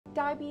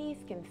Diabetes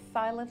can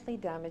silently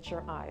damage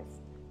your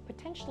eyes,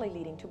 potentially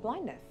leading to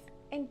blindness.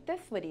 In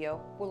this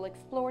video, we'll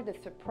explore the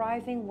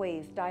surprising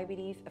ways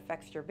diabetes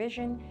affects your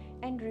vision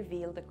and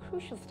reveal the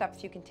crucial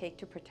steps you can take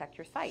to protect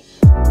your sight.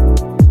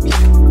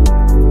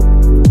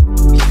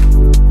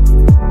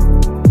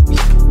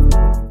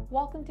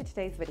 Welcome to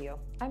today's video.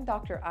 I'm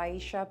Dr.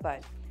 Aisha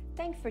Budd.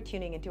 Thanks for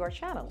tuning into our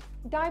channel.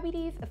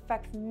 Diabetes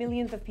affects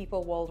millions of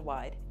people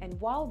worldwide, and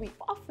while we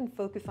often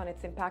focus on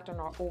its impact on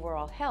our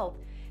overall health,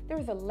 there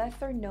is a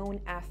lesser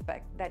known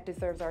aspect that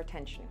deserves our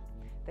attention: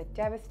 the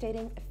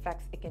devastating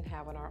effects it can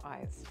have on our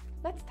eyes.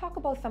 Let's talk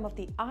about some of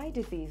the eye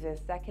diseases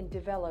that can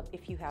develop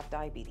if you have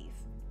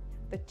diabetes.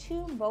 The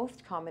two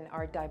most common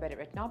are diabetic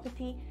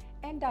retinopathy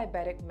and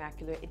diabetic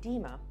macular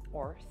edema,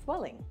 or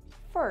swelling.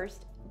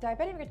 First,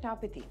 diabetic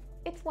retinopathy.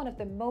 It's one of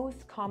the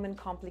most common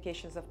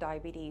complications of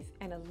diabetes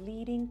and a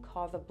leading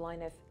cause of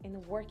blindness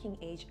in working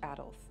age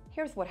adults.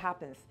 Here's what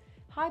happens.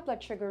 High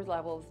blood sugar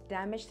levels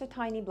damage the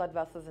tiny blood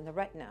vessels in the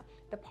retina,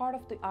 the part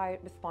of the eye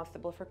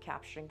responsible for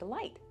capturing the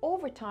light.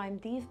 Over time,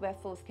 these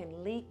vessels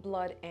can leak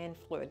blood and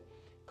fluid,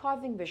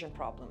 causing vision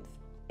problems.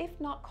 If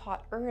not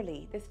caught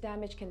early, this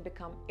damage can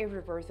become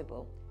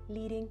irreversible,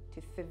 leading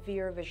to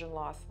severe vision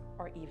loss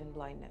or even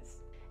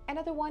blindness.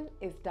 Another one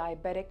is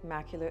diabetic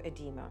macular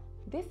edema.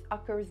 This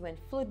occurs when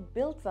fluid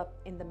builds up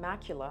in the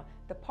macula,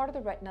 the part of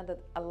the retina that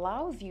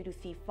allows you to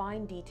see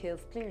fine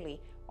details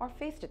clearly or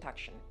face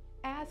detection.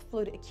 As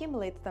fluid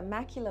accumulates, the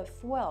macula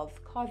swells,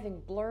 causing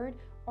blurred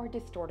or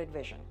distorted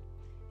vision.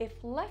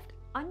 If left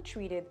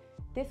untreated,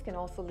 this can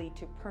also lead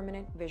to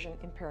permanent vision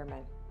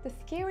impairment. The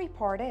scary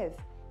part is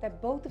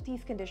that both of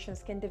these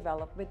conditions can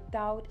develop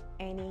without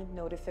any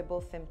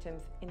noticeable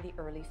symptoms in the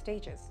early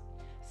stages.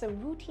 So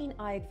routine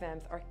eye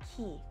exams are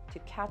key to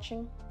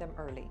catching them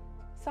early.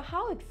 So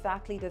how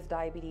exactly does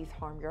diabetes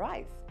harm your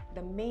eyes?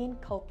 The main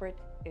culprit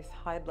is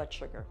high blood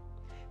sugar.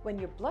 When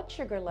your blood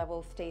sugar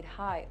levels stayed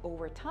high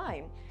over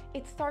time,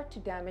 it starts to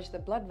damage the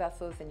blood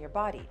vessels in your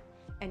body,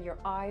 and your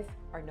eyes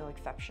are no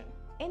exception.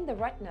 In the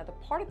retina, the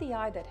part of the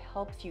eye that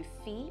helps you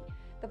see,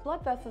 the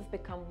blood vessels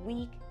become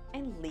weak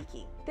and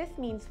leaky. This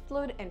means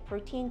fluid and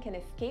protein can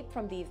escape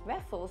from these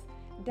vessels,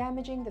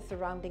 damaging the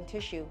surrounding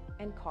tissue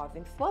and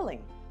causing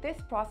swelling. This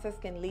process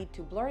can lead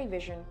to blurry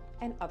vision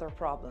and other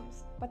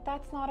problems. But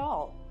that's not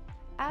all.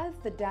 As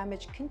the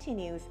damage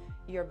continues,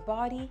 your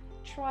body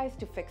tries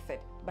to fix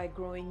it by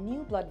growing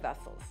new blood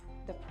vessels.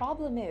 The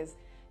problem is,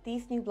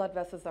 these new blood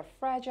vessels are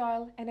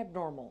fragile and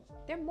abnormal.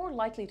 They're more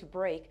likely to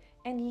break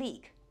and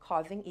leak,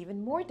 causing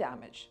even more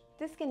damage.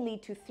 This can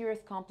lead to serious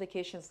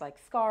complications like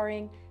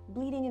scarring,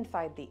 bleeding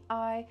inside the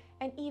eye,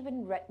 and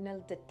even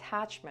retinal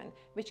detachment,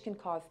 which can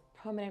cause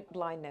permanent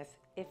blindness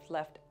if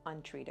left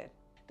untreated.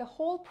 The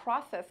whole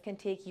process can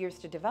take years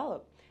to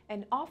develop,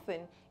 and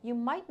often you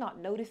might not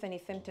notice any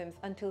symptoms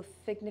until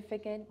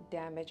significant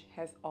damage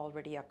has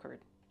already occurred.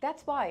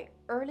 That's why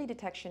early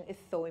detection is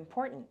so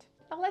important.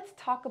 Now let's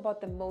talk about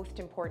the most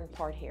important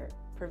part here: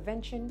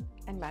 prevention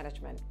and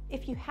management.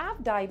 If you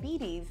have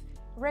diabetes,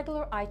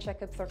 regular eye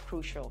checkups are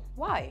crucial.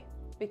 Why?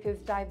 Because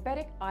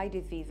diabetic eye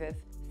diseases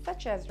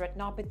such as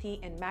retinopathy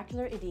and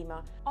macular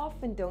edema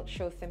often don't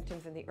show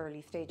symptoms in the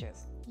early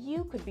stages.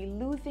 You could be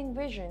losing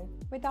vision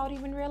without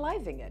even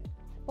realizing it.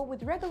 But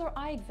with regular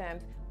eye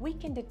exams, we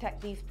can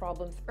detect these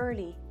problems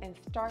early and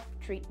start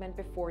treatment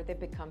before they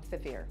become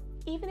severe.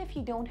 Even if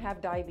you don't have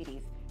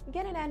diabetes,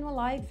 get an annual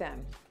eye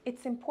exam.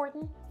 It's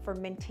important for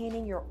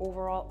maintaining your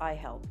overall eye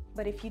health.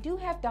 But if you do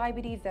have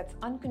diabetes that's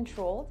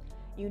uncontrolled,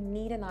 you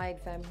need an eye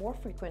exam more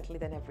frequently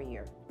than every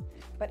year.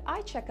 But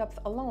eye checkups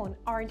alone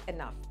aren't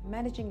enough.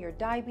 Managing your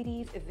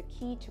diabetes is the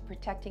key to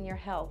protecting your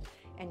health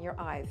and your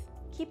eyes.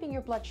 Keeping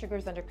your blood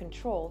sugars under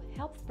control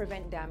helps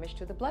prevent damage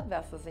to the blood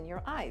vessels in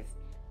your eyes.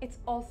 It's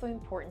also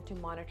important to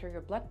monitor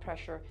your blood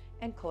pressure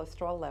and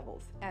cholesterol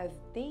levels, as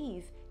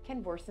these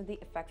can worsen the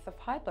effects of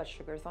high blood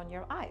sugars on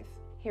your eyes.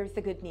 Here's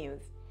the good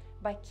news.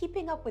 By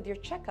keeping up with your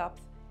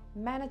checkups,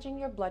 managing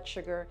your blood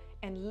sugar,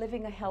 and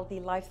living a healthy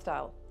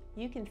lifestyle,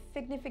 you can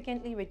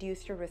significantly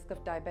reduce your risk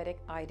of diabetic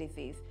eye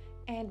disease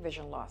and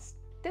vision loss.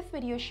 This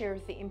video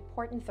shares the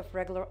importance of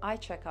regular eye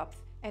checkups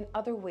and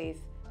other ways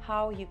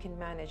how you can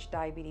manage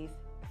diabetes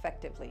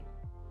effectively.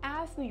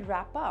 As we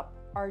wrap up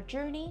our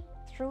journey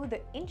through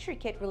the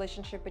intricate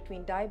relationship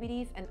between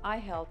diabetes and eye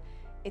health,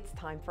 it's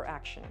time for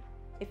action.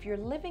 If you're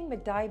living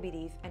with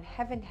diabetes and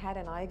haven't had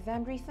an eye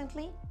exam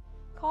recently,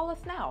 call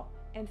us now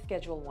and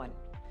schedule one.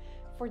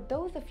 For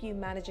those of you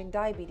managing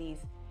diabetes,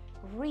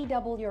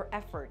 redouble your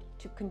effort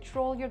to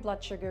control your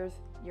blood sugars.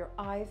 Your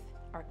eyes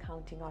are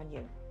counting on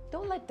you.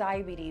 Don't let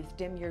diabetes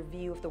dim your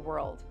view of the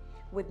world.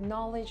 With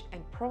knowledge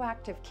and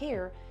proactive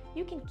care,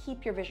 you can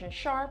keep your vision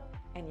sharp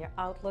and your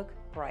outlook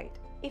bright.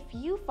 If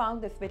you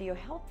found this video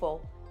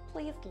helpful,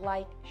 please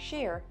like,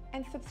 share,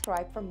 and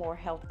subscribe for more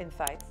health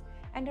insights.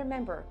 And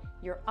remember,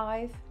 your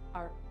eyes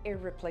are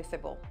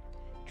irreplaceable.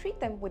 Treat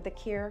them with the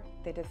care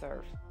they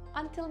deserve.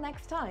 Until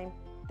next time,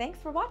 thanks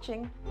for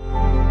watching.